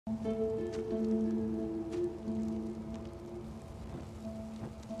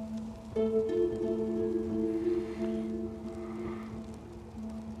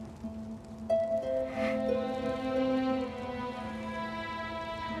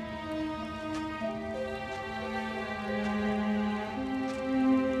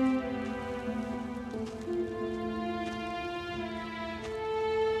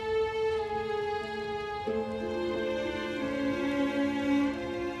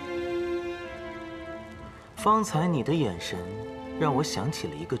方才你的眼神让我想起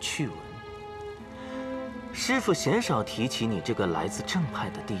了一个趣闻。师傅鲜少提起你这个来自正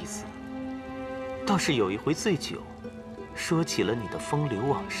派的弟子，倒是有一回醉酒，说起了你的风流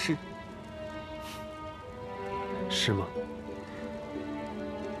往事。是吗？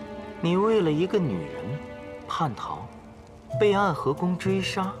你为了一个女人叛逃，被暗河宫追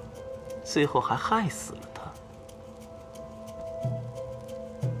杀，最后还害死了她。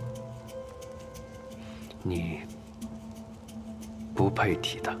 你不配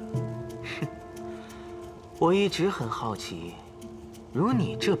提的。哼，我一直很好奇，如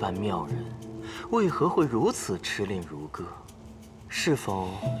你这般妙人，为何会如此痴恋如歌？是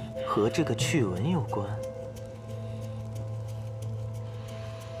否和这个趣闻有关？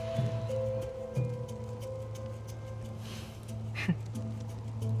哼，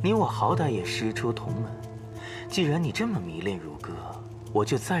你我好歹也师出同门，既然你这么迷恋如歌，我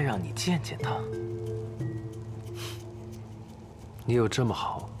就再让你见见她。 你有这么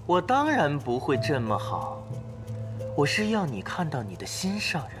好？我当然不会这么好，我是要你看到你的心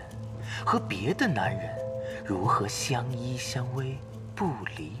上人和别的男人如何相依相偎、不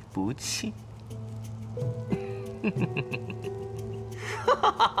离不弃。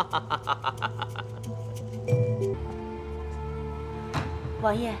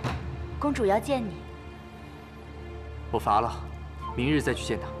王爷，公主要见你。我乏了，明日再去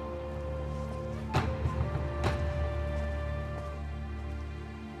见她。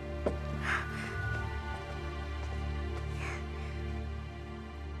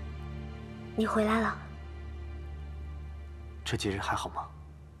 你回来了。这几日还好吗？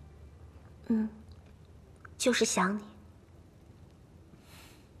嗯，就是想你。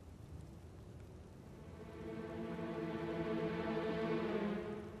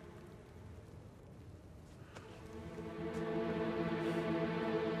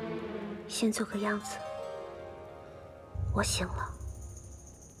先做个样子。我醒了。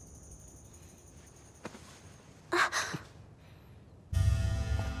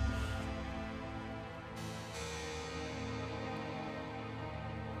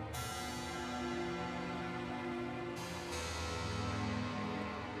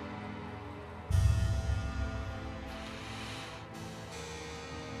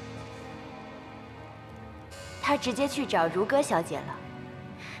 他直接去找如歌小姐了。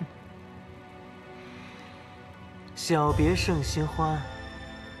小别胜新欢，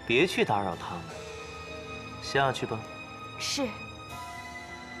别去打扰他们。下去吧。是。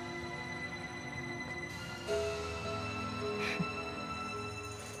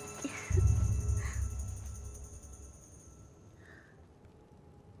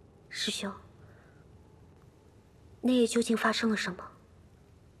师兄，那夜究竟发生了什么？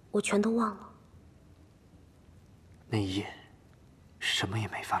我全都忘了。 那一夜，什么也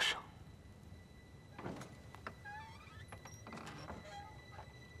没发生。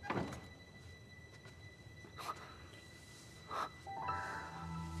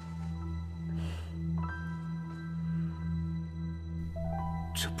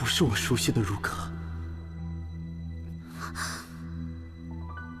这不是我熟悉的如歌。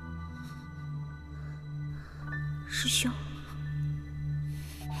师兄。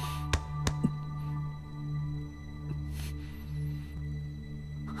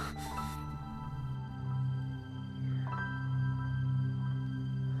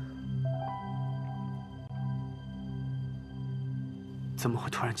 怎么会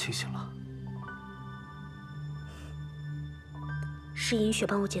突然清醒了？是银雪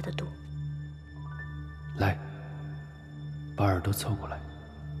帮我解的毒。来，把耳朵凑过来，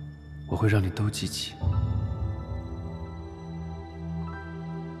我会让你都记起。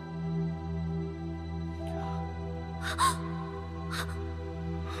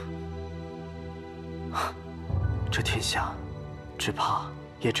这天下，只怕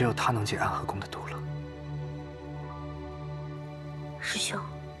也只有他能解安和宫的毒了。 师兄，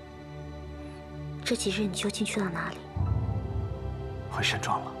这几日你究竟去了哪里？回山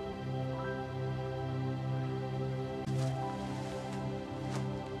庄了。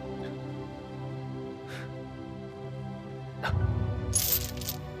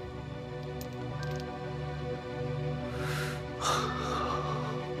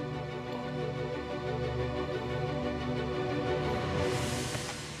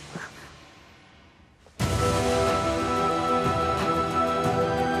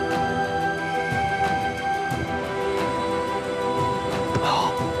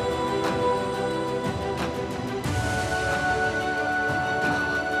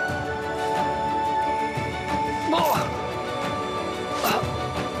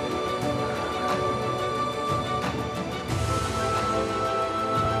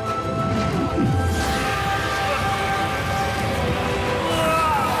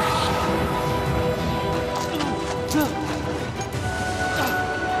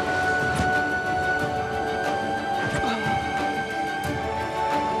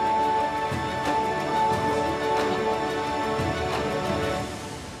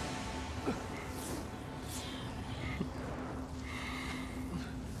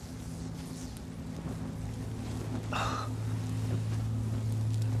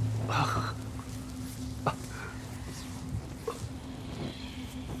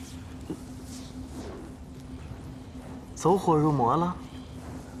走火入魔了？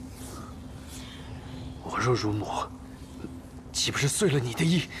我若入魔，岂不是碎了你的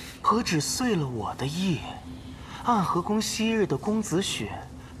意？何止碎了我的意？暗河宫昔日的公子雪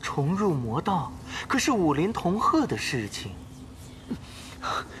重入魔道，可是武林同贺的事情。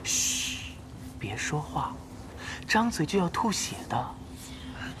嘘，别说话，张嘴就要吐血的。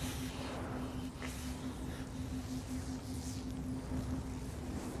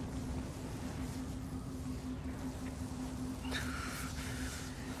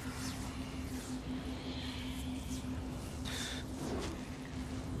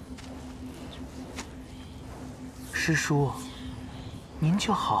师叔，您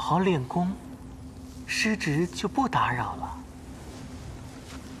就好好练功，师侄就不打扰了。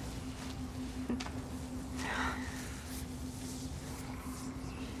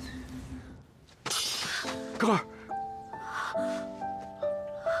哥儿，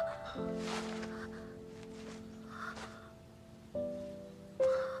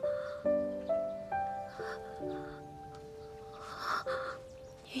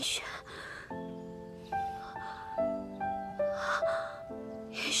云雪，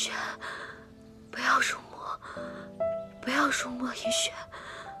云雪，不要入魔，不要入魔，云雪。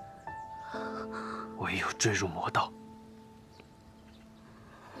唯有坠入魔道，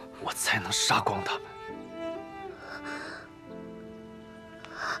我才能杀光他们。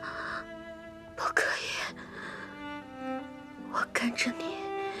不可以，我跟着你，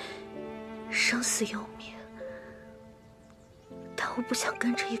生死由命。但我不想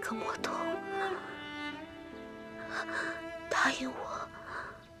跟着一个魔头。答应我，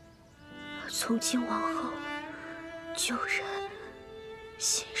从今往后，救人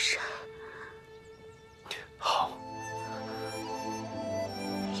心善。好，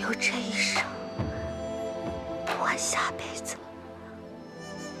有这一生，换下辈子。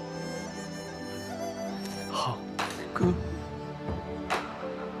好，哥。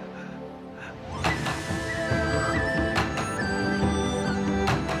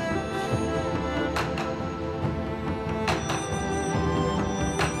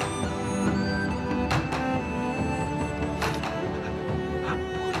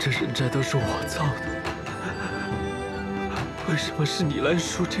这人债都是我造的，为什么是你来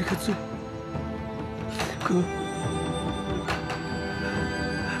赎这个罪，哥？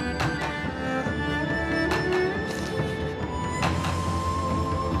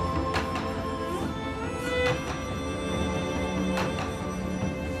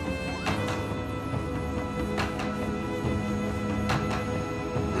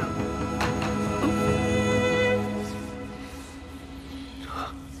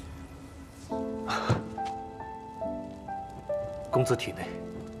公子体内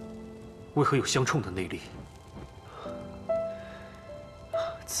为何有相冲的内力？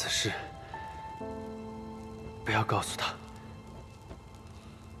此事不要告诉他。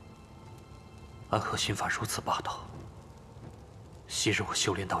安和心法如此霸道，昔日我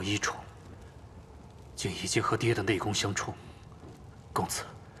修炼到1重，竟已经和爹的内功相冲。公子，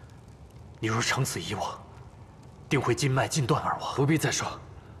你若长此以往，定会筋脉尽断而亡。不必再说，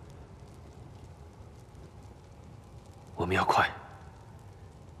我们要快。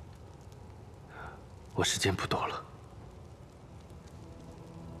我时间不多了，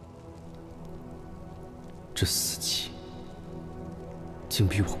这死期竟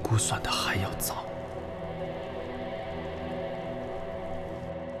比我估算的还要早。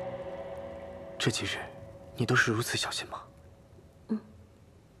这几日，你都是如此小心吗？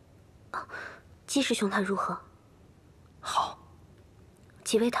季师兄他如何？好，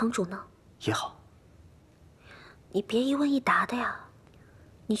几位堂主呢？也好。你别一问一答的呀。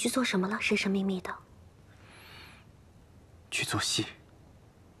你去做什么了？神神秘秘的。去做戏。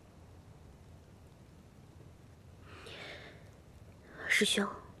师兄，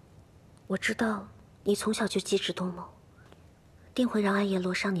我知道你从小就机智多谋，定会让暗夜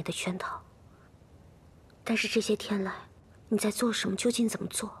落上你的圈套。但是这些天来，你在做什么？究竟怎么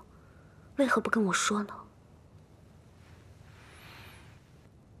做？为何不跟我说呢？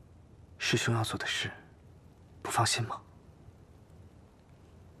师兄要做的事，不放心吗？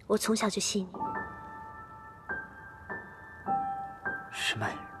我从小就信你。师妹。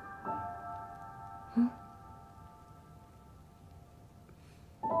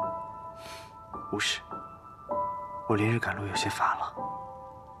无事，我连日赶路有些乏了，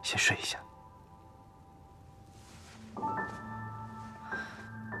先睡一下。